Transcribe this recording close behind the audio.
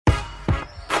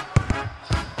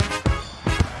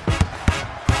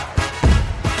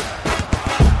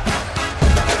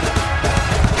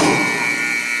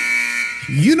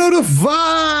You know the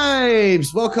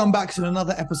vibes. Welcome back to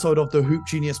another episode of the Hoop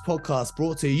Genius podcast,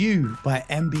 brought to you by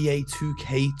NBA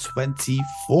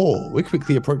 2K24. We're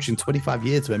quickly approaching 25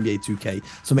 years of NBA 2K,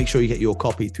 so make sure you get your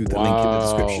copy through the link in the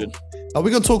description. We're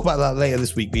going to talk about that later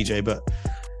this week, BJ, but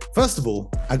first of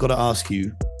all, I got to ask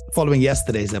you, following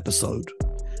yesterday's episode,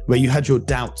 where you had your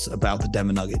doubts about the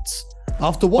Denver Nuggets,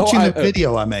 after watching the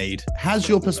video I made, has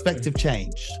your perspective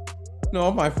changed?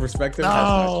 No, my perspective has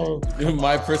not changed.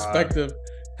 My perspective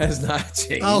has not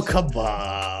changed. Oh, come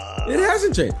on. It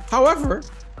hasn't changed. However,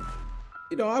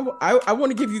 I want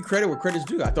to give you credit where credit's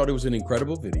due. I thought it was an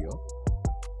incredible video.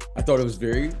 I thought it was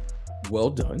very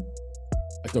well done.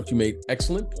 I thought you made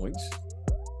excellent points.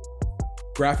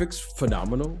 Graphics,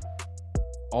 phenomenal.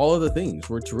 All of the things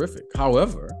were terrific.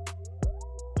 However,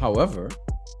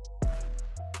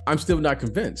 I'm still not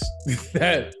convinced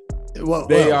that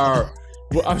they are.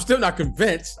 Well, I'm still not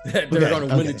convinced that they're going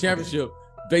to win the championship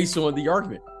based on the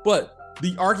argument. But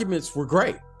the arguments were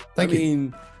great. I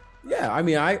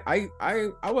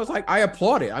was like, I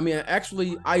applaud it. I mean,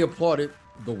 actually, I applauded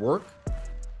the work,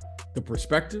 the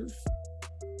perspective.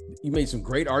 You made some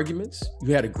great arguments.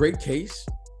 You had a great case.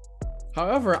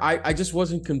 However, I just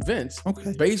wasn't convinced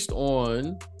based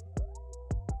on,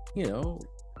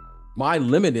 my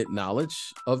limited knowledge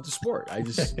of the sport. I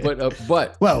just, I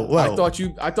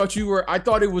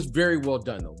thought it was very well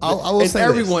done though. I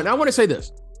want to say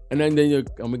this, and then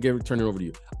I'm gonna turn it over to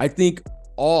you. I think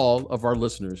all of our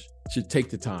listeners should take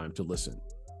the time to listen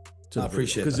to the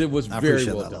video because it was very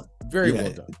well done. Very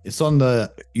well done. It's on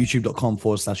the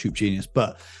youtube.com/Hoop Genius.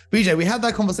 But BJ, we had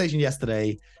that conversation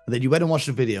yesterday, and then you went and watched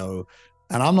the video,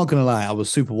 and I'm not gonna lie, I was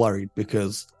super worried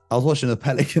because I was watching the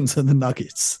Pelicans and the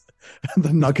Nuggets. And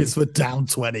the Nuggets were down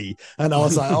 20. And I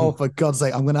was like, oh, for God's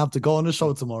sake, I'm going to have to go on the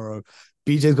show tomorrow.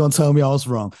 BJ's going to tell me I was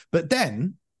wrong. But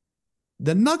then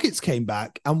the Nuggets came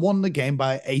back and won the game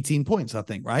by 18 points, I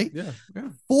think, right? Yeah.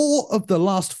 4 of the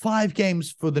last 5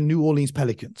 games for the New Orleans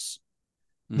Pelicans,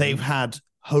 they've had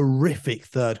horrific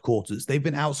third quarters. They've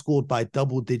been outscored by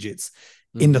double digits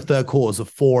in the third quarters of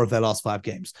 4 of their last 5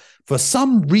 games. For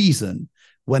some reason,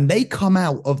 when they come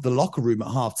out of the locker room at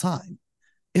halftime,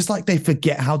 it's like they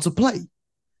forget how to play.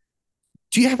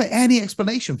 Do you have any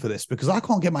explanation for this? Because I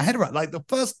can't get my head around. Like the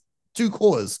first 2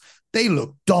 quarters, they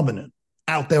look dominant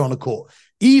out there on the court,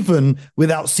 even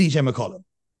without CJ McCollum,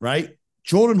 right?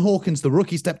 Jordan Hawkins, the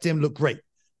rookie, stepped in, looked great.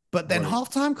 But then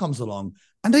halftime comes along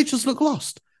and they just look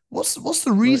lost. What's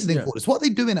the reasoning for this? What are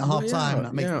they doing at halftime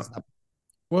that makes this happen?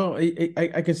 Well,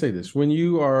 I can say this.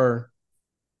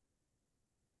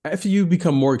 After you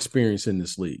become more experienced in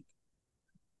this league,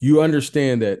 you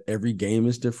understand that every game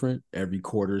is different, every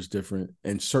quarter is different,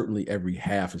 and certainly every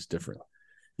half is different.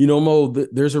 Mo,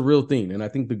 there's a real thing, and I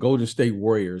think the Golden State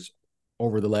Warriors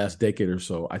over the last decade or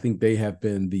so, I think they have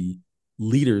been the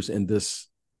leaders in this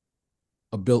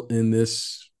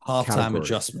halftime category.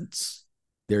 Adjustments.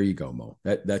 There you go, Mo.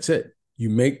 That's it. You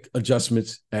make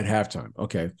adjustments at halftime.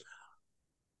 Okay.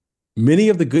 Many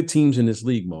of the good teams in this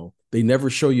league, Mo, they never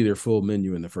show you their full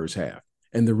menu in the first half.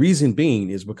 And the reason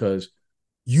being is because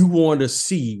you want to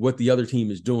see what the other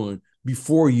team is doing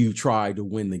before you try to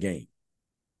win the game.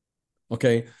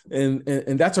 Okay. And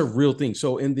that's a real thing.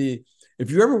 So if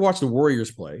you ever watch the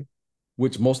Warriors play,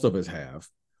 which most of us have,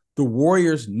 the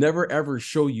Warriors never ever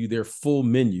show you their full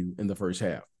menu in the first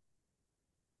half.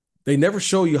 They never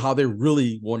show you how they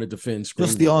really want to defend screen.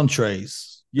 Just the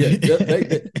entrees. Yeah.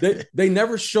 They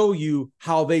never show you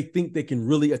how they think they can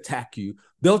really attack you.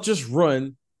 They'll just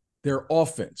run their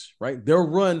offense, right? They'll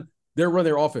run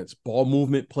their offense, ball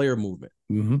movement, player movement.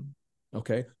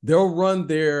 Okay. They'll run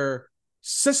their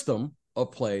system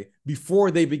of play before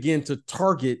they begin to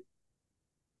target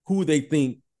who they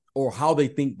think or how they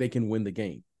think they can win the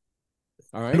game.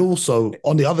 All right. And also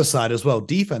on the other side as well,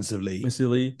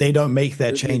 defensively, they don't make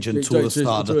their change until the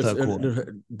start of the third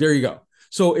quarter. There you go.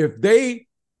 So if they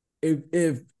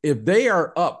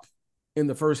are up in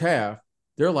the first half,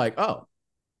 they're like, oh,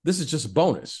 this is just a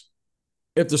bonus.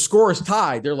 If the score is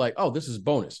tied, they're like, oh, this is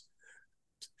bonus.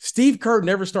 Steve Kerr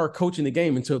never started coaching the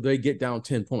game until they get down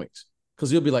 10 points because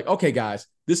he'll be like, okay, guys,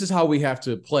 this is how we have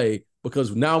to play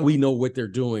because now we know what they're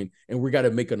doing and we got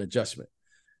to make an adjustment.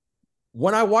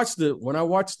 When I watched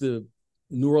the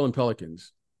New Orleans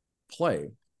Pelicans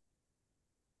play,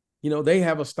 they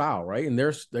have a style, right? And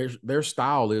their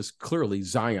style is clearly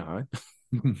Zion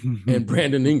and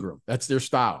Brandon Ingram. That's their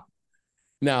style.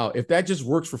 Now, if that just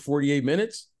works for 48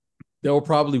 minutes, they'll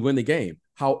probably win the game.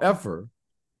 However,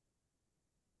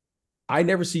 I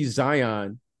never see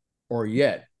Zion or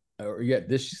yet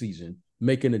this season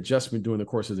make an adjustment during the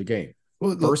course of the game.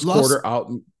 First quarter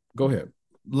out. Go ahead.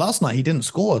 last night he didn't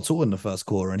score at all in the first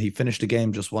quarter, and he finished the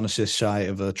game just 1 assist shy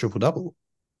of a triple-double.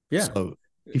 Yeah. So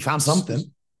he found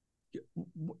something.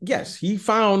 Yes, he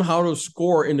found how to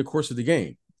score in the course of the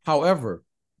game. However,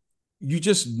 you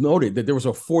just noted that there was a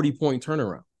 40-point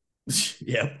turnaround.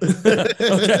 Yeah.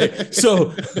 Okay.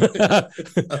 So,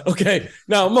 okay.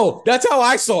 Now, Mo, that's how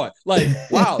I saw it. Like,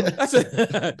 wow.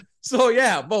 So,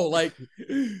 yeah, Mo, like,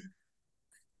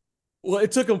 well,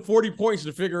 it took him 40 points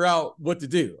to figure out what to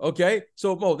do. Okay.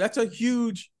 So, Mo, that's a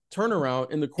huge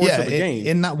turnaround in the course of a game.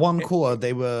 In that one quarter,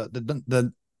 they were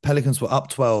the Pelicans were up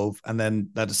 12, and then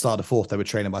at the start of the fourth, they were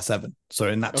trailing by 7. So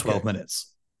in that 12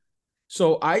 minutes.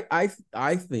 So I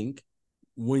think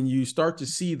when you start to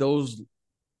see those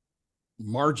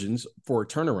margins for a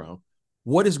turnaround,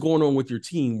 what is going on with your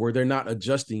team where they're not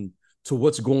adjusting to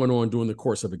what's going on during the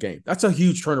course of a game? That's a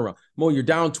huge turnaround. Mo, you're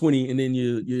down 20, and then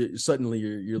you suddenly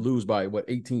you lose by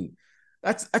 18.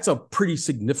 That's a pretty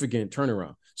significant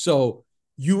turnaround. So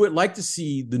you would like to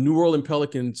see the New Orleans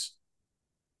Pelicans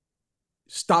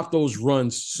stop those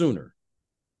runs sooner,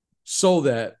 so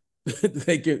that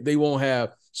they won't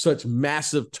have such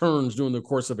massive turns during the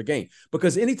course of a game.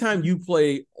 Because anytime you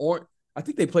play on, I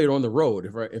think they played on the road.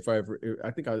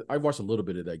 I watched a little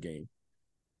bit of that game.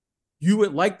 You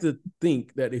would like to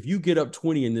think that if you get up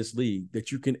 20 in this league,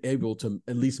 that you can able to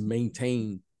at least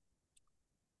maintain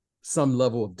some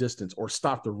level of distance or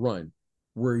stop the run,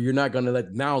 where you're not going to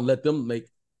let them make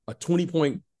a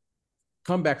 20-point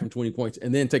come back from 20 points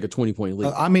and then take a 20-point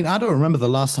lead. I mean, I don't remember the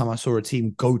last time I saw a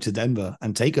team go to Denver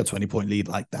and take a 20-point lead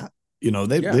like that. You know,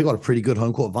 they got a pretty good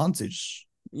home court advantage.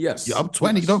 Yes. You're up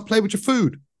 20, you don't play with your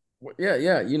food.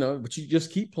 Yeah, you know, but you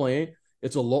just keep playing.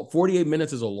 It's 48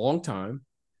 minutes is a long time.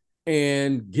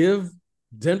 And give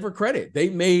Denver credit. They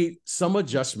made some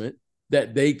adjustment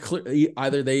that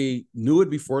either they knew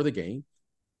it before the game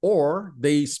or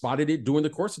they spotted it during the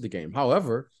course of the game.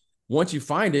 However, once you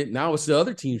find it, now it's the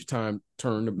other team's turn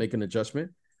to make an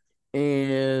adjustment.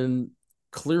 And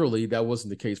clearly that wasn't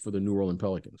the case for the New Orleans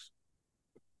Pelicans.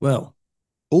 Well,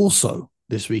 also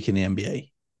this week in the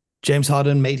NBA, James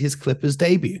Harden made his Clippers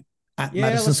debut at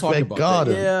Madison Square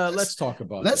Garden. Let's talk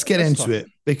about Let's get into it,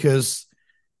 because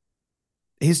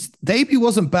his debut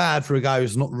wasn't bad for a guy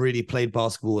who's not really played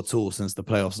basketball at all since the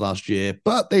playoffs last year,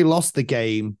 but they lost the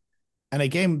game. And a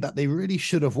game that they really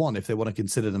should have won if they want to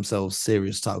consider themselves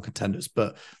serious title contenders.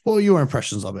 But what were your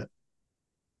impressions of it?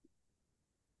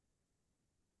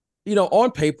 You know,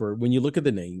 on paper, when you look at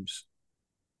the names,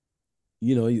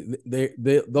 you know,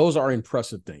 those are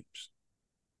impressive names.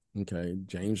 Okay,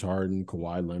 James Harden,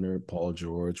 Kawhi Leonard, Paul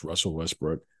George, Russell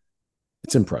Westbrook.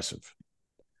 It's impressive.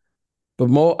 But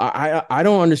Mo, I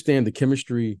don't understand the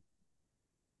chemistry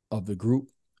of the group.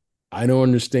 I don't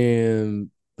understand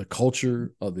the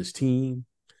culture of this team.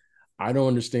 I don't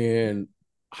understand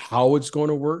how it's going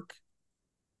to work.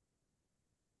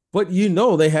 But you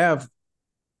know, they have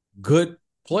good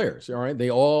players, all right?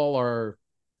 They all are,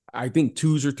 I think,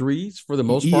 2s or 3s for the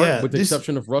most part, with the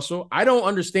exception of Russell. I don't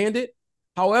understand it.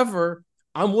 However,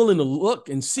 I'm willing to look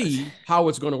and see how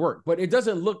it's going to work. But it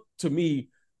doesn't look to me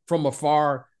from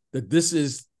afar that this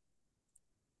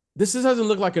doesn't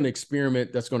look like an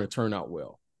experiment that's going to turn out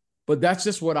well. But that's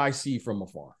just what I see from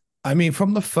afar. I mean,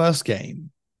 from the first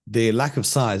game, the lack of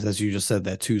size, as you just said,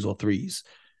 they're 2s or 3s.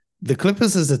 The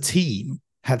Clippers as a team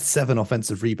had 7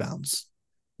 offensive rebounds.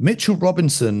 Mitchell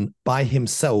Robinson by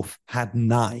himself had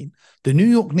 9. The New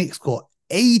York Knicks got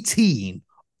 18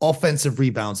 offensive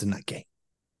rebounds in that game.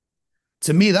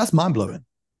 To me, that's mind-blowing.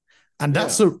 And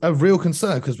that's a real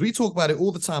concern, because we talk about it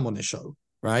all the time on this show,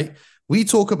 right? We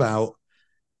talk about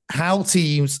how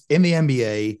teams in the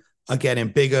NBA are getting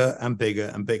bigger and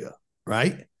bigger and bigger,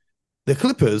 right? The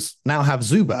Clippers now have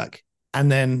Zubac,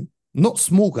 and then not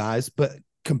small guys, but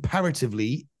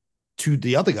comparatively to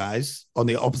the other guys on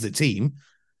the opposite team,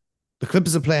 the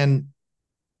Clippers are playing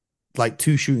like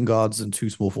 2 shooting guards and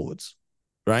 2 small forwards,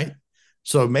 right?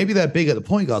 So maybe they're big at the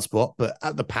point guard spot, but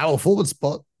at the power forward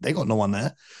spot, they got no one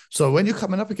there. So when you're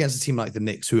coming up against a team like the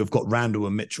Knicks, who have got Randall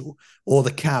and Mitchell, or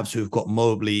the Cavs, who have got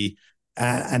Mobley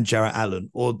and Jarrett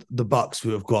Allen, or the Bucks,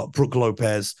 who have got Brook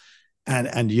Lopez and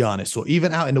Giannis, or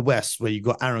even out in the West where you've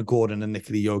got Aaron Gordon and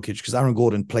Nikola Jokic, because Aaron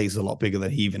Gordon plays a lot bigger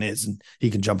than he even is, and he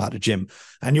can jump out the gym.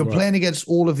 And you're playing against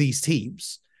all of these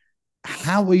teams.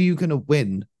 How are you going to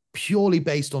win purely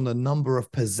based on the number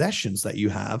of possessions that you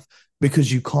have,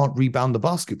 because you can't rebound the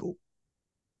basketball?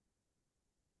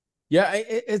 Yeah,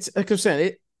 it's like I'm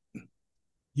saying,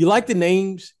 you like the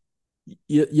names,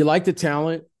 you like the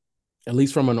talent, at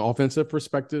least from an offensive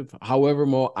perspective. However,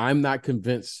 Mo, I'm not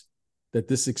convinced that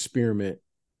this experiment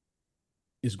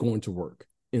is going to work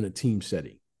in a team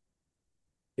setting.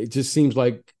 It just seems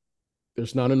like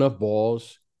There's not enough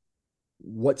balls.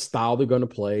 What style they're going to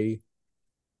play?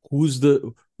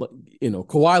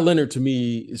 Kawhi Leonard to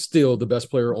me is still the best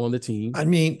player on the team. I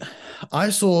mean, I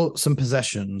saw some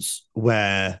possessions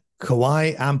where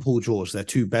Kawhi and Paul George, their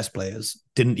two best players,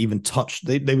 didn't even touch.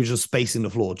 They were just spacing the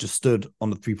floor, just stood on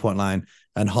the 3-point line,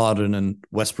 and Harden and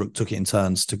Westbrook took it in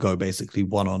turns to go basically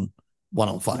one on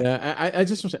five. Yeah, I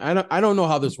just I don't know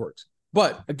how this works,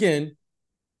 but again,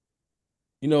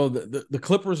 the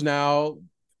Clippers now,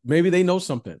 maybe they know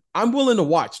something. I'm willing to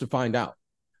watch to find out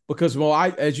because, well,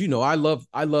 as you know, I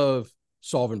love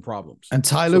solving problems. And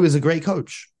Tyler is a great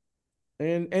coach.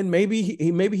 And maybe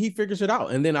he figures it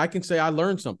out, and then I can say I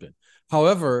learned something.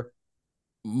 However,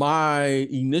 my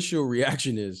initial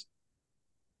reaction is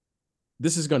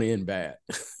this is going to end bad.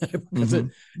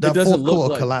 That fourth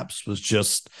quarter collapse was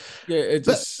just But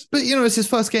it's his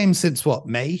first game since what,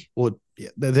 May? Or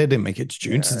they didn't make it to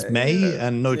June, since May,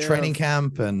 and no training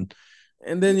camp, and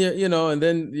then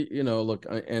look,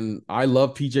 and I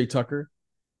love PJ Tucker.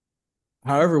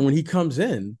 However, when he comes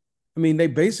in, I mean, they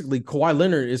basically Kawhi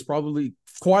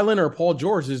Leonard or Paul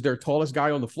George is their tallest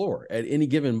guy on the floor at any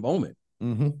given moment.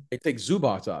 Mm-hmm. They take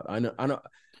Zubac out.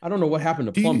 I don't know what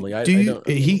happened to Plumlee.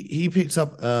 He picked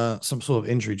up some sort of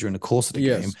injury during the course of the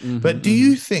game. Mm-hmm, but do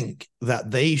you think that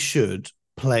they should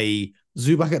play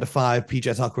Zubac at the 5,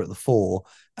 PJ Tucker at the 4,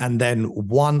 and then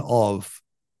one of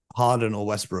Harden or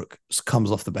Westbrook comes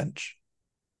off the bench?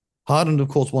 Harden, of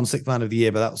course, won Sixth Man of the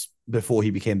Year, but that was before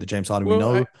he became the James Harden we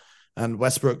know. And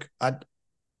Westbrook,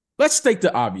 let's state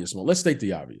the obvious one. Let's state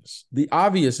the obvious. The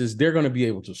obvious is they're going to be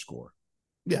able to score.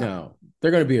 Yeah. Now,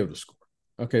 they're going to be able to score.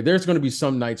 Okay, there's going to be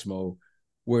some nights, Mo,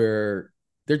 where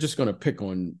they're just going to pick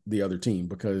on the other team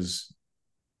because,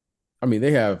 I mean,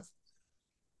 they have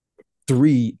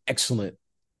 3 excellent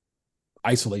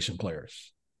isolation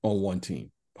players on one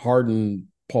team. Harden,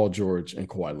 Paul George, and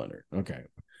Kawhi Leonard. Okay.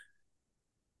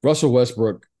 Russell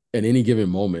Westbrook, at any given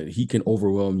moment, he can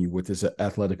overwhelm you with his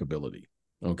athletic ability.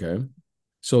 Okay.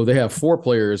 So they have 4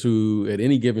 players who at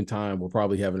any given time will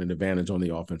probably have an advantage on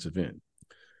the offensive end.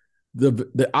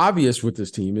 The obvious with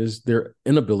this team is their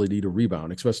inability to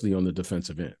rebound, especially on the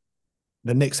defensive end.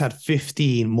 The Knicks had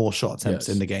 15 more shot attempts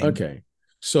in the game. Okay.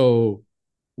 So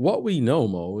what we know,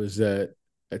 Mo, is that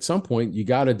at some point you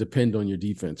got to depend on your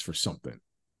defense for something.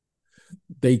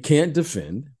 They can't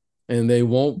defend, and they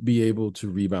won't be able to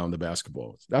rebound the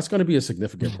basketball. That's going to be a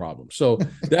significant problem. So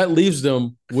that leaves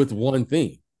them with one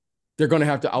thing. They're going to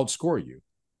have to outscore you.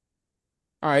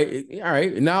 All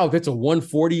right. Now, if it's a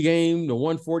 140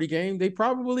 game, they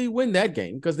probably win that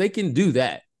game because they can do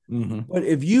that. Mm-hmm. But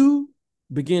if you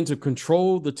begin to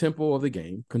control the tempo of the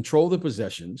game, control the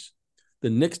possessions,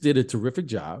 the Knicks did a terrific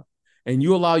job, and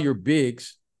you allow your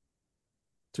bigs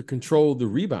to control the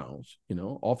rebounds,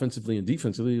 offensively and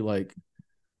defensively, like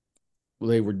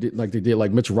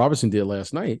Mitchell Robinson did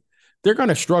last night, they're going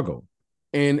to struggle.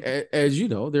 And as you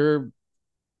know, this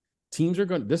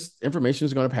information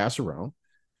is going to pass around.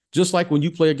 Just like when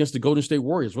you play against the Golden State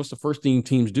Warriors, what's the first thing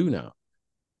teams do now?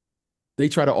 They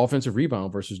try to offensive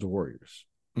rebound versus the Warriors.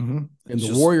 Mm-hmm. And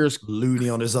the Warriors, Looney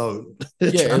on his own.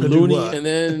 Yeah, and Looney, and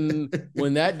then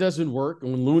when that doesn't work,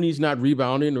 when Looney's not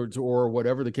rebounding or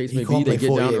whatever the case may be, they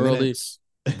get down early,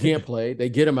 can't play. They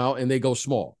get him out and they go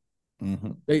small.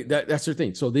 Mm-hmm. That's their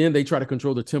thing. So then they try to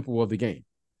control the tempo of the game.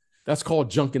 That's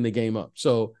called junking the game up.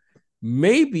 So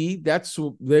maybe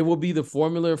they will be the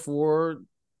formula for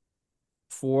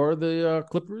the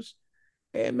Clippers,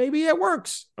 and maybe it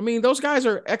works. I mean, those guys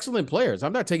are excellent players.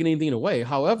 I'm not taking anything away.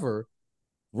 However,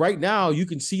 right now you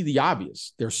can see the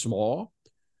obvious. They're small.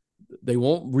 They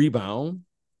won't rebound.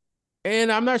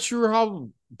 And I'm not sure how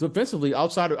defensively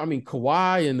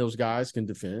Kawhi and those guys can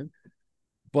defend,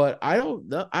 but I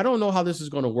don't know how this is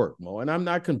going to work, Mo, and I'm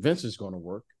not convinced it's going to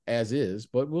work as is,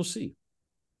 but we'll see.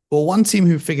 Well, one team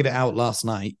who figured it out last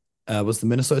night was the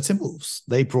Minnesota Timberwolves.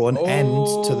 They brought an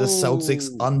end to the Celtics'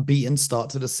 unbeaten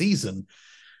start to the season.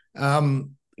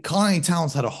 Karl-Anthony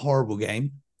Towns had a horrible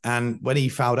game, and when he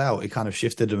fouled out, it kind of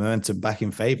shifted the momentum back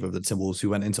in favor of the Timberwolves, who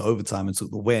went into overtime and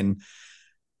took the win.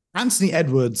 Anthony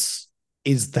Edwards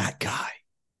is that guy.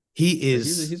 He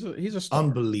is he's a star.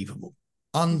 Unbelievable.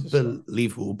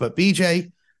 But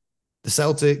BJ, the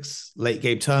Celtics, late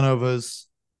game turnovers,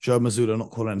 Joe Mazzulla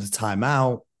not calling a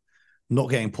timeout, not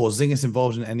getting Porzingis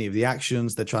involved in any of the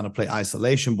actions. They're trying to play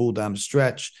isolation ball down the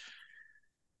stretch.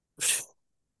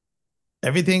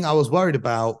 Everything I was worried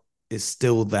about is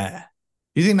still there.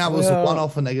 Do you think that was a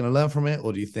one-off and they're going to learn from it,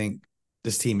 or do you think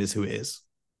this team is who it is?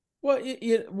 Well,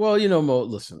 Mo,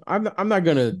 listen, I'm not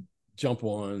going to jump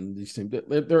on these teams.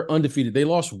 They're undefeated. They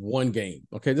lost one game.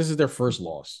 Okay, this is their first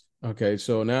loss. Okay,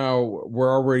 so now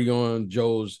we're already on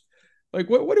Joe's Like,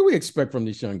 what do we expect from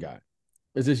this young guy?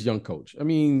 Is this young coach? I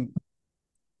mean,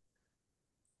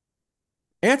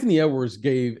 Anthony Edwards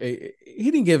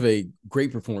didn't give a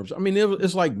great performance. I mean,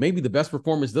 it's like maybe the best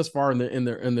performance thus far in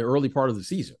the early part of the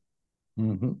season.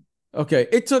 Mm-hmm. Okay,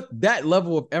 it took that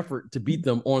level of effort to beat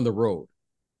them on the road.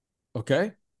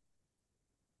 Okay.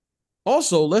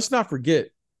 Also, let's not forget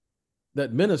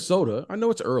that Minnesota, I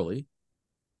know it's early,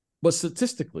 but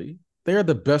statistically, they are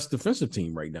the best defensive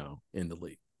team right now in the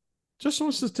league. Just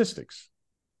on statistics.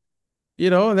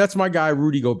 And that's my guy,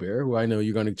 Rudy Gobert, who I know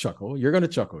you're going to chuckle. You're going to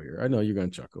chuckle here. I know you're going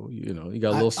to chuckle. You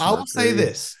got a little I will say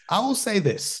this.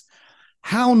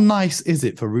 How nice is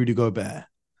it for Rudy Gobert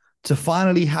to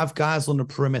finally have guys on the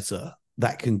perimeter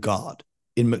that can guard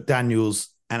in McDaniels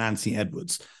and Anthony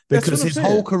Edwards? Because his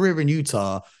whole career in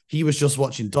Utah, he was just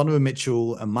watching Donovan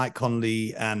Mitchell and Mike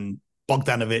Conley and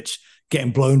Bogdanovich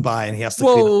getting blown by, and he has to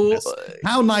clean up this.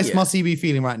 How nice must he be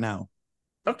feeling right now?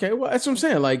 Okay, well, that's what I'm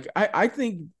saying. Like, I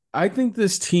think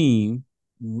this team,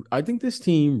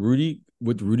 Rudy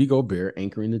Gobert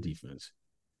anchoring the defense,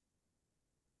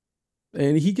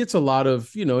 and he gets a lot of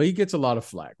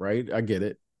flack, right? I get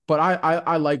it, but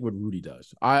I like what Rudy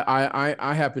does.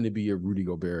 I happen to be a Rudy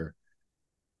Gobert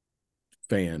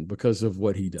fan because of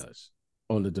what he does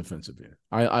on the defensive end.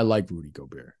 I like Rudy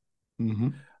Gobert. Mm-hmm.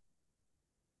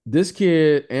 This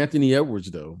kid, Anthony Edwards,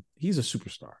 though, he's a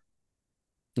superstar.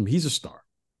 I mean, he's a star.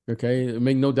 Okay,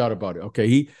 make no doubt about it.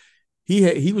 Okay,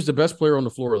 he was the best player on the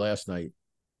floor last night,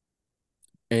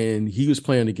 and he was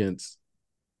playing against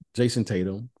Jason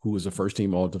Tatum, who was a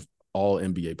first-team All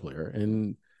NBA player,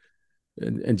 and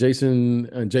Jason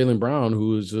and Jaylen Brown,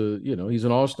 who is he's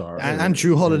an all-star, and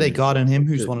Drew Holiday guarding him,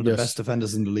 who's one of the best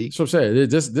defenders in the league. So I'm saying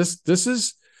this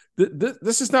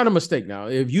is not a mistake. Now,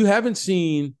 if you haven't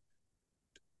seen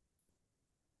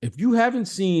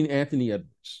Anthony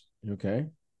Edwards, okay,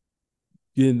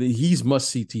 he's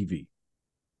must-see TV.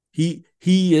 He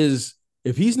is.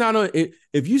 If he's not on,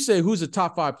 if you say who's a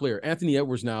top 5 player, Anthony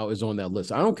Edwards now is on that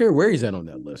list. I don't care where he's at on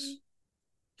that list.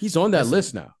 He's on that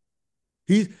list now.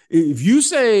 If you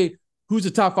say who's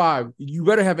the top 5, you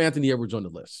better have Anthony Edwards on the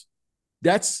list.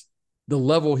 That's the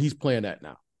level he's playing at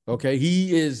now. Okay,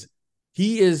 he is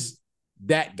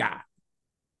that guy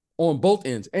on both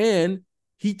ends, and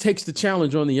he takes the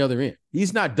challenge on the other end.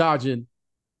 He's not dodging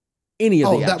any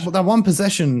of the action. That one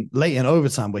possession late in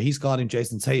overtime where he's guarding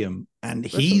Jason Tatum, and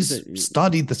he's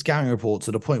studied the scouting report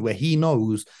to the point where he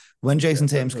knows when Jason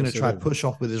Tatum's going to try to push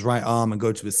off with his right arm and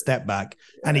go to his step back,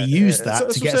 and he used that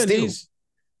to get steals.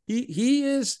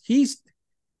 He's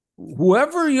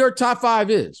whoever your top 5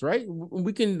 is, right?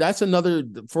 That's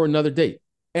for another date.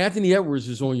 Anthony Edwards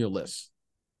is on your list.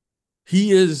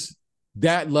 He is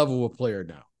that level of player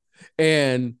now.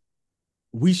 And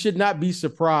we should not be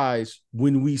surprised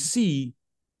when we see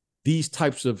these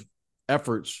types of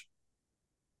efforts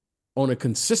on a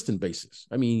consistent basis.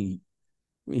 I mean,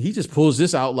 he just pulls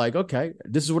this out like, okay,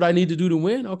 this is what I need to do to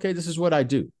win. Okay, this is what I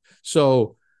do.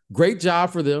 So great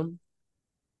job for them.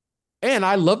 And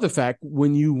I love the fact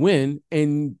when you win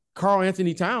and Karl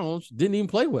Anthony Towns didn't even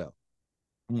play well.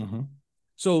 Mm-hmm.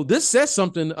 So this says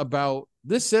something about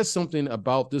this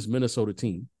Minnesota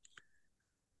team.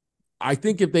 I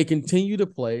think if they continue to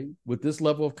play with this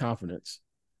level of confidence,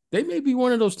 they may be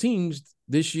one of those teams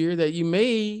this year that you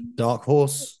may dark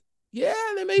horse. Yeah,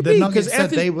 they may be. The Nuggets said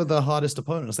they were the hardest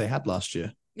opponents they had last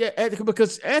year. Yeah,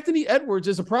 because Anthony Edwards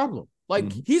is a problem.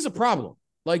 Like he's a problem.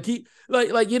 Like you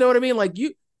know what I mean? Like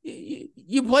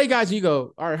you play guys and you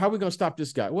go, all right, how are we going to stop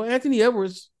this guy? Well, Anthony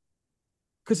Edwards,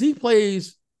 because he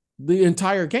plays the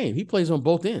entire game. He plays on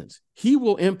both ends. He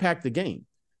will impact the game.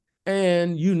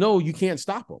 And you can't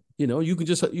stop him.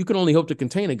 You can only hope to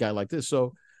contain a guy like this.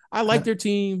 So I like their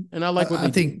team, and I like what they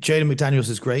think do. Jaden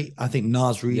McDaniels is great. I think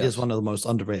Naz Reid is one of the most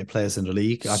underrated players in the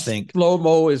league. I think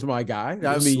Slow-Mo is my guy.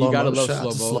 I mean, you got to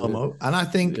love Slow-Mo. And I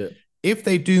think if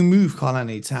they do move Karl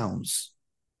Anthony Towns,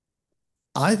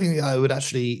 I think I would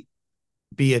actually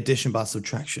be addition by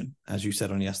subtraction, as you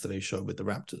said on yesterday's show with the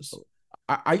Raptors.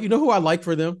 You know who I like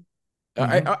for them?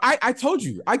 Mm-hmm. I told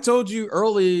you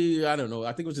early, I don't know,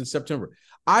 I think it was in September.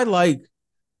 I like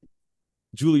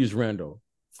Julius Randle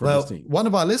for this team. One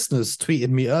of our listeners tweeted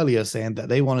me earlier saying that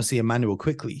they want to see Emmanuel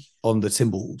Quickly on the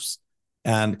Timberwolves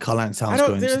and Karl Anthony Towns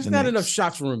going to the Knicks. There's not enough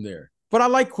shots for him there, but I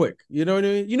like Quick. You know what I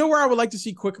mean? You know where I would like to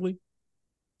see Quickly?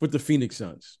 With the Phoenix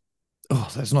Suns. Oh,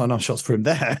 there's not enough shots for him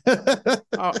there.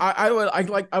 I'd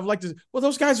like to. Well,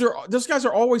 those guys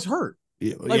are always hurt.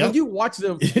 When you watch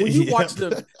them,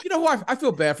 you know what? I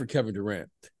feel bad for Kevin Durant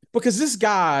because this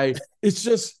guy is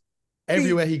just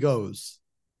everywhere he goes.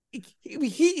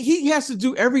 He has to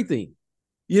do everything.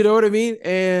 You know what I mean?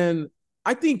 And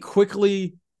I think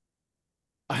Quickly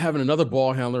having another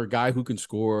ball handler, a guy who can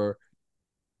score.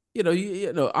 I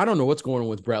don't know what's going on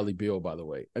with Bradley Beal, by the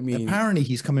way. I mean, apparently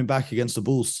he's coming back against the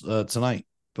Bulls tonight.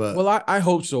 But well, I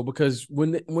hope so, because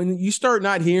when you start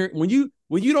not hearing, when you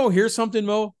don't hear something,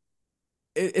 Mo,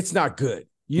 it's not good.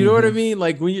 You know what I mean?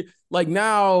 Like when you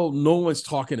now, no one's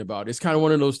talking about it. It's kind of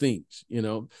one of those things,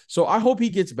 So I hope he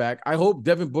gets back. I hope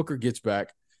Devin Booker gets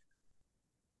back.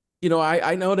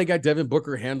 I know they got Devin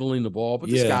Booker handling the ball, but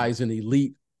this guy's an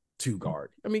elite 2 guard.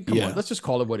 I mean, come on, let's just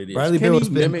call it what it is. Bradley Beal has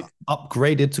been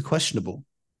upgraded to questionable.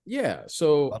 Yeah,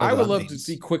 so I would love to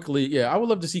see quickly. Yeah, I would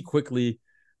love to see quickly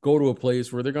go to a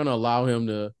place where they're going to allow him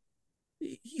to.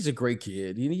 He's a great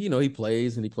kid. He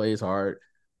plays and he plays hard.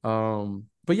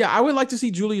 But yeah, I would like to see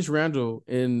Julius Randle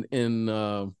in.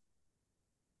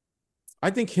 I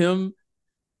think him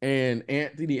and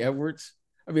Anthony Edwards.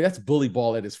 I mean, that's bully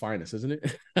ball at its finest, isn't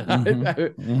it?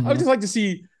 I would just like to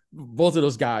see both of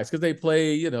those guys, because they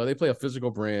play a physical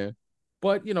brand.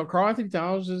 But Karl Anthony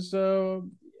Towns is that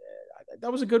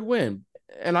was a good win,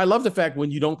 and I love the fact when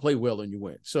you don't play well and you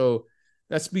win. So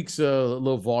that speaks a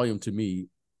little volume to me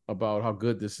about how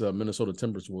good this Minnesota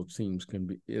Timberwolves teams can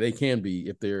be. They can be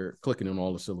if they're clicking on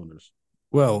all the cylinders.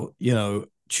 Well,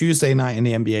 Tuesday night in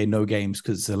the NBA, no games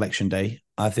because it's election day.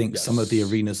 I think some of the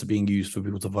arenas are being used for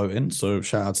people to vote in, so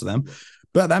shout out to them.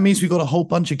 But that means we got a whole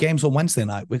bunch of games on Wednesday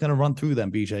night. We're going to run through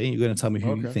them, BJ. You're going to tell me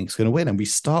who you think is going to win. And we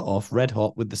start off red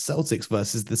hot with the Celtics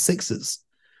versus the Sixers.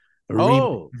 A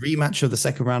rematch of the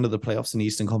second round of the playoffs in the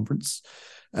Eastern Conference.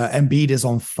 Embiid is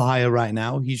on fire right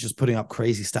now. He's just putting up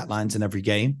crazy stat lines in every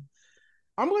game.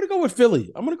 I'm going to go with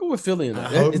Philly. I'm going to go with Philly in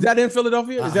that. Is that in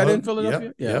Philadelphia? In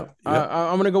Philadelphia? Yep.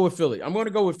 I'm going to go with Philly. I'm going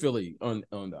to go with Philly on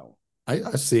that one.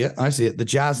 I see it. The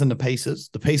Jazz and the Pacers.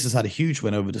 The Pacers had a huge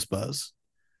win over the Spurs.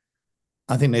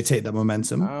 I think they take that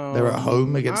momentum. They're at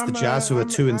home against the Jazz, who are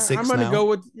 2-6 I'm going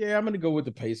to go with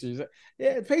the Pacers.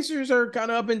 Yeah, Pacers are kind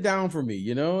of up and down for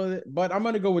me, but I'm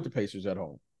going to go with the Pacers at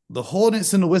home. The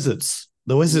Hornets and the Wizards.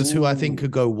 The Wizards, who I think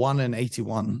could go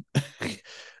 1-81.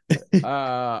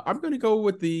 I'm going to go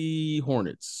with the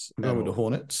Hornets. Go with the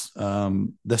Hornets.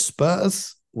 The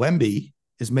Spurs, Wemby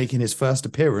is making his first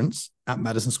appearance at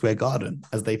Madison Square Garden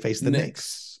as they face the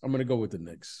Knicks. I'm going to go with the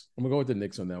Knicks. I'm going to go with the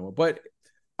Knicks on that one. But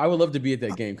I would love to be at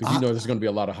that game because there's going to be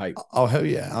a lot of hype. Oh, hell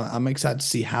yeah. I'm excited to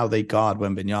see how they guard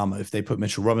Wembanyama. If they put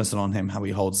Mitchell Robinson on him, how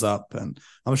he holds up. And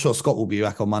I'm sure Scott will be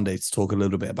back on Monday to talk a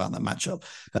little bit about that matchup.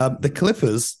 The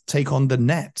Clippers take on the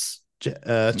Nets.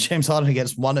 James Harden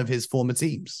against one of his former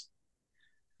teams.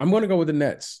 I'm going to go with the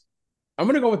Nets. I'm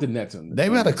going to go with the Nets. They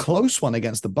had a close one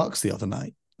against the Bucks the other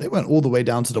night. They went all the way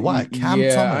down to the wire. Cam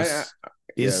Thomas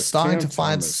is starting to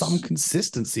find some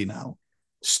consistency now.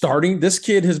 This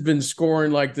kid has been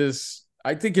scoring like this.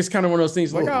 I think it's kind of one of those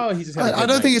things like, he's just I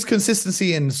don't think it's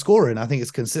consistency in scoring. I think it's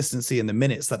consistency in the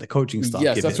minutes that the coaching staff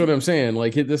Yes, that's what I'm saying.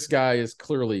 Like this guy is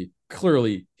clearly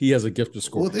he has a gift to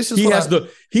score. Well, he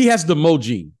has the Mo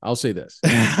gene. I'll say this.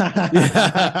 Because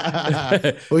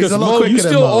Mo,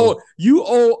 you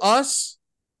owe us,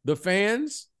 the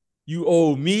fans. You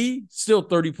owe me still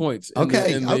 30 points.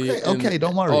 Okay.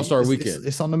 Don't worry. All-Star weekend.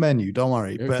 It's on the menu. Don't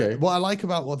worry. But what I like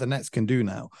about what the Nets can do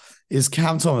now is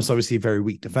Cam Thomas, obviously a very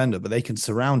weak defender, but they can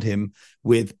surround him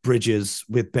with Bridges,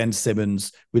 with Ben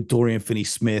Simmons, with Dorian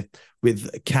Finney-Smith,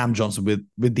 with Cam Johnson,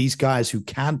 with these guys who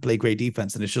can play great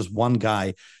defense. And it's just one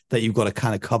guy that you've got to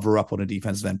kind of cover up on a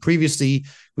defensive end. Previously,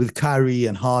 with Kyrie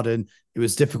and Harden, it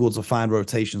was difficult to find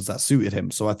rotations that suited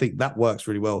him. So I think that works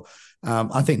really well.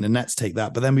 I think the Nets take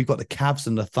that. But then we've got the Cavs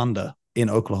and the Thunder in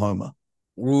Oklahoma.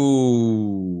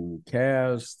 Ooh,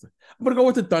 Cavs. I'm going to go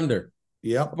with the Thunder.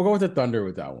 Yeah. I'm going to go with the Thunder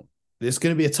with that one. It's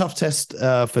going to be a tough test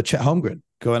for Chet Holmgren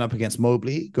going up against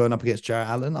Mobley, going up against Jarrett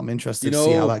Allen. I'm interested to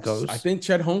see how that goes. I think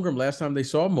Chet Holmgren, last time they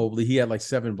saw Mobley, he had like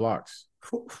 7 blocks.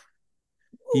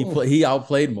 He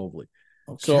outplayed Mobley.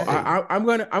 Okay. So I'm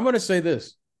going to say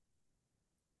this.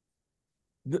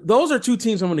 Those are 2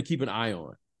 teams I'm going to keep an eye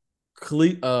on.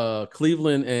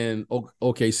 Cleveland and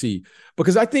OKC,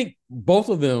 because I think both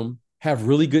of them have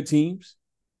really good teams.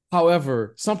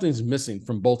 However, something's missing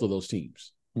from both of those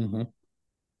teams. Mm-hmm.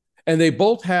 And they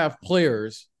both have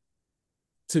players,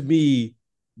 to me,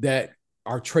 that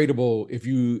are tradable if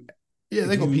you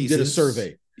did a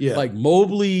survey. Yeah. Like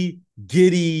Mobley,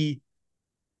 Giddey,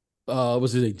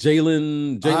 was it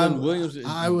Jalen Williams?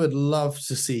 I would love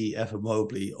to see Evan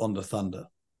Mobley on the Thunder.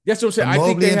 That's what I'm saying. Mobley I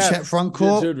think they and have Chet front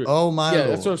court. Oh my Lord.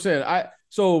 That's what I'm saying.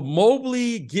 So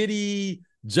Mobley, Giddey,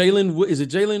 Jalen. Is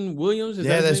it Jalen Williams?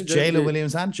 There's Jalen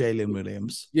Williams and Jalen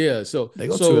Williams. Yeah, so they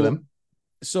got 2 of them.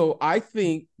 So I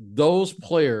think those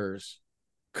players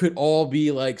could all be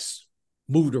like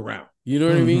moved around. You know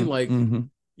what I mean? Like,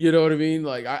 You know what I mean?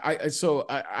 Like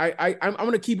I'm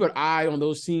going to keep an eye on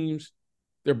those teams.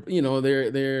 They're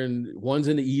one's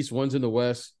in the East, one's in the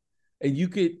West, and you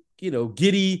could,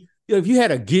 Giddey. If you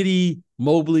had a Giddey,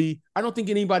 Mobley, I don't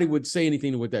think anybody would say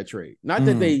anything with that trade. Not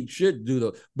that they should do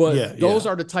though, but those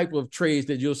are the type of trades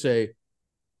that you'll say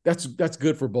that's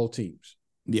good for both teams.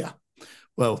 Yeah.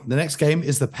 Well, the next game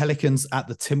is the Pelicans at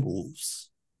the Timberwolves.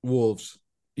 Wolves.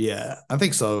 Yeah, I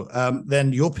think so.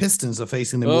 Then your Pistons are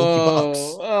facing the Milwaukee Bucks.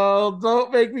 Oh,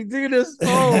 don't make me do this.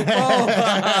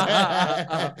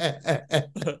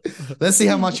 Let's see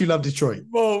how much you love Detroit.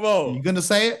 You going to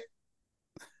say it?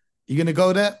 You going to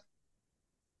go there?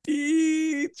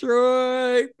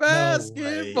 Detroit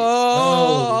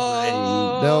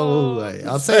basketball. No way.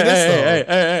 I'll say this,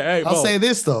 though. Hey, I'll say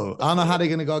this, though. I don't know how they're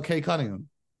going to guard Cade Cunningham.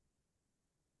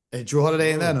 Hey, Drew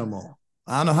Holiday ain't there no more.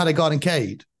 I don't know how they're guarding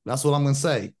Cade. That's what I'm going to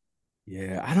say.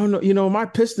 Yeah, I don't know. My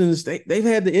Pistons, they've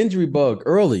had the injury bug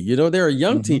early. They're a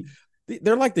young team.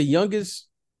 They're like the youngest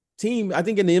team, I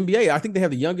think, in the NBA. I think they have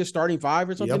the youngest starting five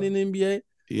or something in the NBA.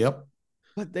 Yep.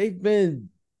 But they've been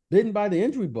bitten by the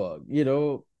injury bug.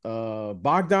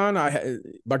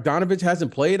 Bogdanovich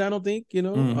hasn't played, I don't think,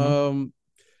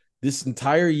 this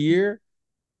entire year.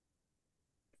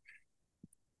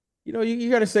 You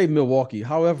got to say Milwaukee.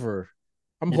 However,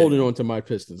 I'm holding on to my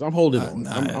Pistons. I'm holding on.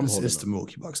 I'm holding the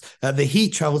Milwaukee Bucks. The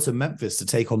Heat travel to Memphis to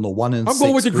take on the 1-6. I'm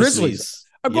going with the Grizzlies.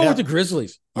 I'm going with the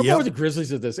Grizzlies. I'm going with the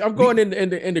Grizzlies at this. I'm going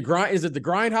in the grind. Is it the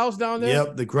Grindhouse down there?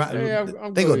 Yep, the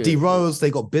grind. They got D Rose.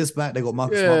 They got Bismack. They got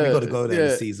Marcus Smart. We got to go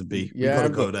there in season B. We got to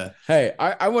go there. Hey,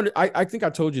 I think I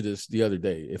told you this the other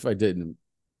day. If I didn't,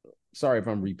 sorry if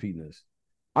I'm repeating this.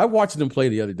 I watched them play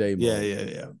the other day. Bro.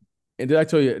 Yeah. And did I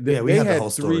tell you? We had the whole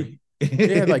story.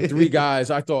 They had like three guys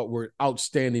I thought were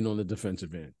outstanding on the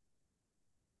defensive end.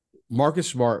 Marcus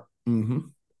Smart. Mm-hmm.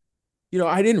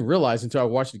 I didn't realize until I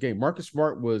watched the game. Marcus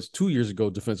Smart was 2 years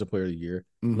ago Defensive Player of the Year.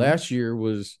 Mm-hmm. Last year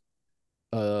was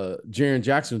Jaren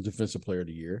Jackson Defensive Player of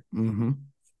the Year. Mm-hmm.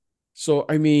 So,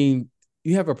 I mean,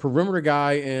 you have a perimeter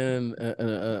guy and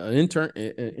an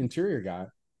interior guy.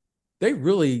 They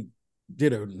really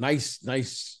did a nice.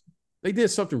 They did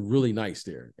something really nice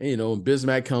there. And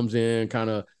Bismack comes in, kind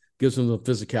of gives them the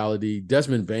physicality.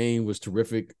 Desmond Bane was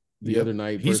terrific the other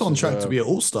night. He's on track to be an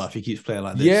all-star if he keeps playing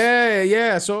like this.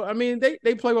 Yeah. So, I mean,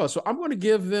 they play well. So I'm going to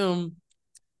give them,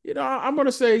 I'm going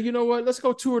to say, you know what? Let's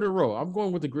go 2 in a row. I'm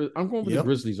going with the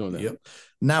Grizzlies on that. Yep.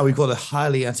 Now we've got a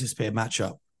highly anticipated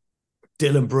matchup.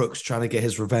 Dillon Brooks trying to get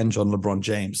his revenge on LeBron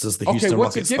James as the Houston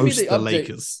Rockets host the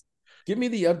Lakers. Give me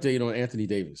the update on Anthony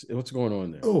Davis. What's going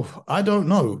on there? Oh, I don't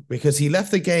know, because he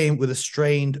left the game with a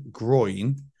strained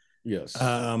groin. Yes.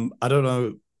 I don't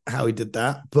know how he did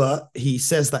that, but he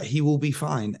says that he will be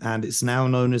fine, and it's now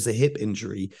known as a hip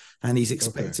injury, and he's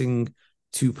expecting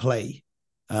to play,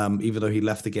 even though he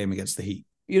left the game against the Heat.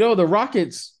 The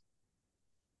Rockets,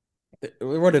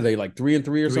 what are they, like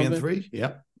 3-3 or something? 3-3,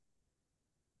 yeah.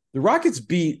 The Rockets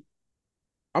beat.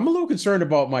 I'm a little concerned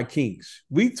about my Kings.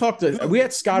 We had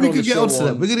Scott on the show.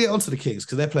 We're going to get onto the Kings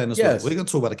because they're playing as well. We're going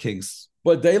to talk about the Kings.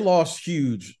 But they lost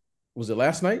huge. Was it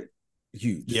last night?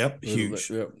 Huge. Yep,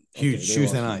 huge. Huge.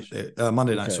 Tuesday night.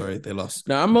 Monday night, sorry. They lost.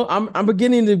 Now, I'm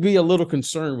beginning to be a little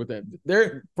concerned with that.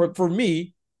 For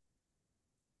me,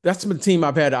 that's the team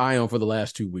I've had an eye on for the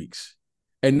last 2 weeks.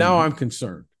 And now I'm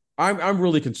concerned. I'm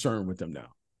really concerned with them now.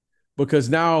 Because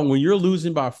now when you're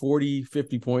losing by 40,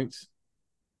 50 points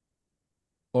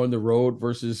on the road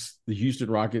versus the Houston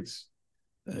Rockets,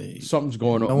 something's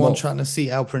going on. No one trying to see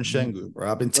Alperen Sengun, bro.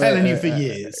 I've been telling you for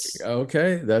years.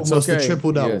 Okay, that's almost a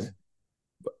triple-double. Yes.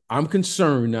 I'm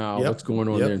concerned now what's going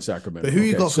on there in Sacramento. But who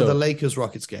you got for the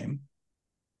Lakers-Rockets game?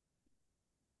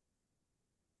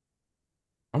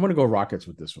 I'm going to go Rockets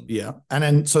with this one. Yeah. And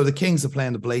then, so the Kings are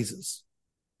playing the Blazers.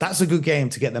 That's a good game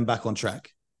to get them back on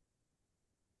track.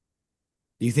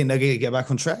 Do you think they're going to get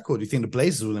back on track, or do you think the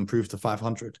Blazers will improve to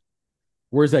 500?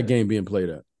 Where's that game being played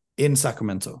at? In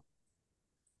Sacramento.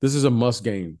 This is a must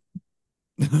game.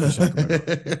 This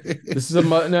is a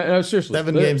must. No, seriously.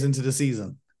 7 games into the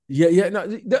season. Yeah. No,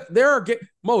 there are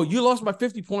Mo. You lost by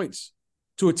 50 points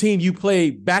to a team you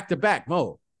played back to back.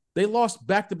 Mo, they lost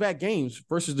back to back games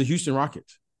versus the Houston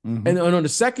Rockets, and on the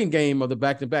second game of the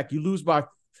back to back, you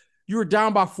were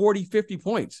down by 40, 50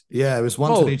 points. Yeah, it was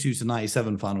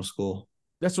 122-97 final score.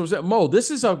 That's what I'm saying. Mo,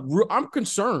 this is I'm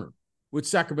concerned with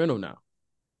Sacramento now.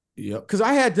 Yep. Because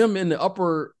I had them in the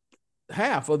upper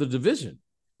half of the division.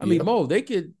 I mean, Mo, they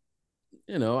could,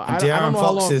 I don't know De'Aaron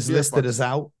how long. Fox is listed as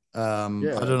out. I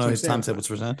don't know his timetable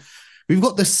to return. We've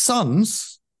got the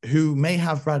Suns, who may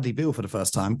have Bradley Beal for the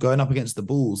first time, going up against the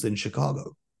Bulls in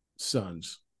Chicago.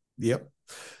 Suns. Yep.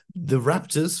 The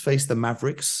Raptors face the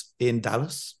Mavericks in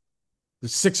Dallas. The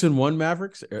 6-1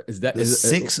 Mavericks? Is that the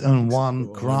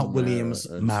 6-1 Grant Williams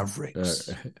Mavericks?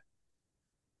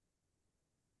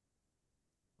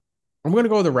 I'm going to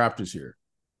go with the Raptors here.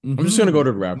 I'm just going to go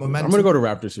to the Raptors. Momentum. I'm going to go to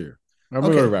Raptors here. I'm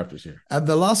going to go to Raptors here. And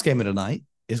the last game of the night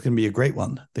is going to be a great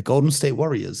one. The Golden State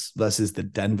Warriors versus the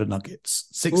Denver Nuggets.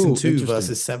 6-2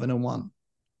 versus 7-1.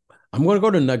 I'm going to go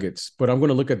to Nuggets, but I'm going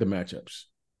to look at the matchups.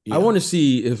 Yeah. I want to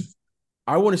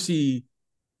see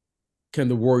can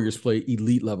the Warriors play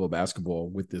elite level basketball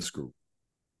with this group.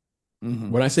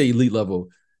 Mm-hmm. When I say elite level,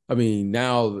 I mean,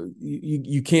 now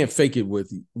you can't fake it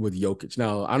with Jokic.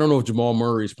 Now, I don't know if Jamal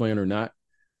Murray is playing or not,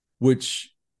 which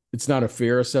it's not a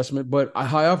fair assessment. But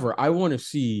however, I want to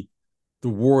see the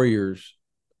Warriors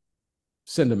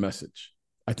send a message.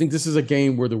 I think this is a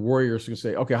game where the Warriors can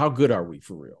say, okay, how good are we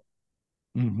for real?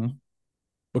 Mm-hmm.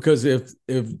 Because if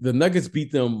the Nuggets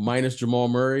beat them minus Jamal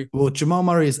Murray. Well, Jamal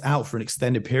Murray is out for an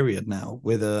extended period now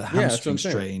with a hamstring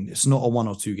strain. It's not a 1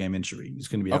 or 2 game injury. He's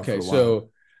going to be out for a while. So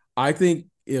I think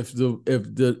if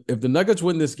the Nuggets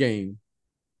win this game,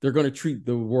 they're going to treat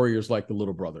the Warriors like the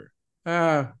little brother.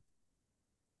 You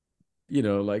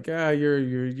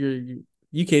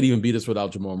can't even beat us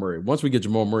without Jamal Murray. Once we get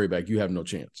Jamal Murray back, you have no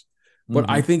chance. But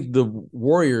I think the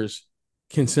Warriors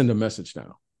can send a message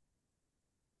now.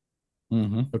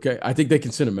 Mm-hmm. Okay, I think they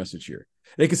can send a message here.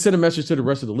 They can send a message to the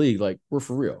rest of the league, like, we're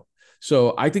for real.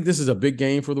 So I think this is a big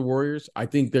game for the Warriors. I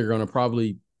think they're going to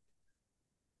probably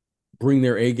bring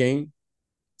their A game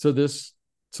to this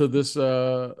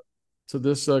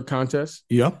contest.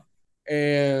 Yeah,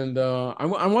 and I'm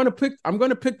going to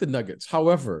pick the Nuggets.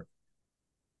 However,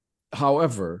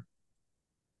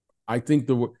 I think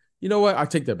you know what? I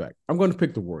take that back. I'm going to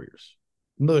pick the Warriors.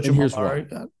 No, and here's why.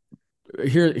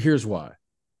 Here's why.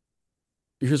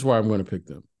 Here's why I'm going to pick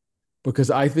them,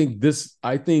 because I think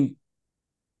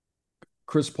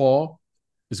Chris Paul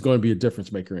is going to be a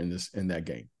difference maker in that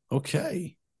game.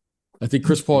 Okay. I think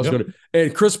Chris Paul is going to,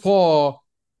 and Chris Paul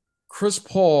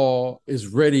is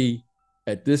ready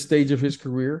at this stage of his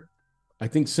career. I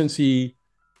think since he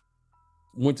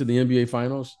went to the NBA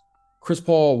Finals, Chris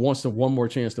Paul wants one more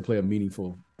chance to play in a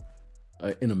meaningful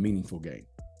game.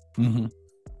 Mm-hmm.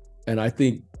 And I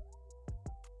think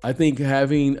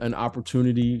having an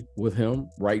opportunity with him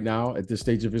right now at this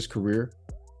stage of his career,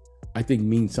 I think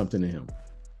means something to him.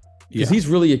 Because he's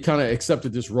really kind of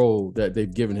accepted this role that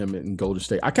they've given him in Golden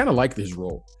State. I kind of like this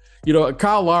role.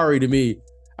 Kyle Lowry, to me,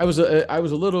 I was a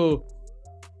little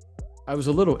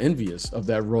envious of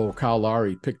that role Kyle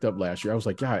Lowry picked up last year. I was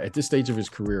like, yeah, at this stage of his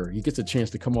career, he gets a chance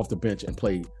to come off the bench and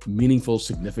play meaningful,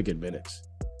 significant minutes.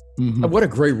 Mm-hmm. What a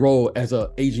great role as an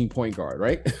aging point guard,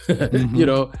 right?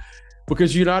 Mm-hmm.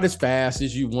 Because you're not as fast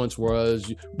as you once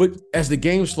was. But as the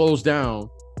game slows down,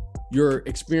 your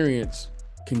experience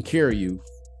can carry you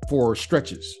for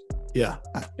stretches. Yeah.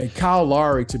 And Kyle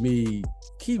Lowry, to me,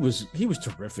 he was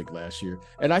terrific last year.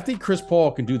 And I think Chris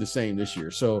Paul can do the same this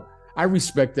year. So I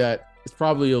respect that. It's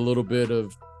probably a little bit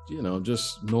of,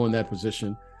 just knowing that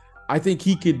position. I think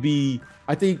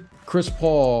Chris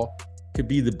Paul could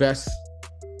be the best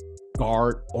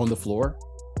guard on the floor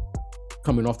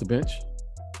coming off the bench.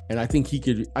 And I think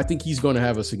he's going to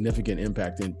have a significant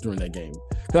impact during that game.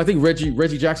 Because I think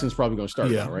Reggie Jackson's probably going to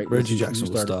start now, right? Reggie Jackson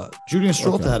will start. Julian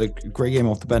Strawther had a great game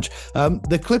off the bench.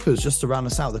 The Clippers, just to round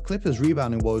us out, the Clippers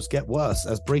rebounding woes get worse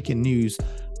as breaking news,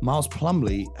 Miles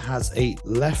Plumlee has a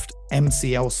left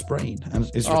MCL sprain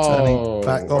and is returning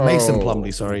back. Mason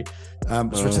Plumlee, sorry.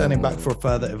 Is returning back for a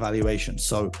further evaluation.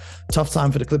 So tough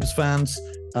time for the Clippers fans.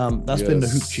 That's been the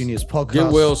Hoop Genius podcast.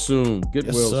 Get well soon.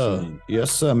 Soon.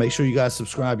 Yes, sir. Make sure you guys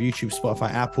subscribe, YouTube,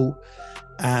 Spotify, Apple.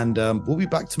 And we'll be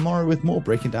back tomorrow with more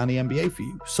breaking down the NBA for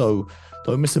you. So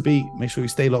don't miss a beat. Make sure you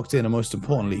stay locked in. And most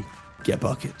importantly, get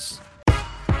buckets.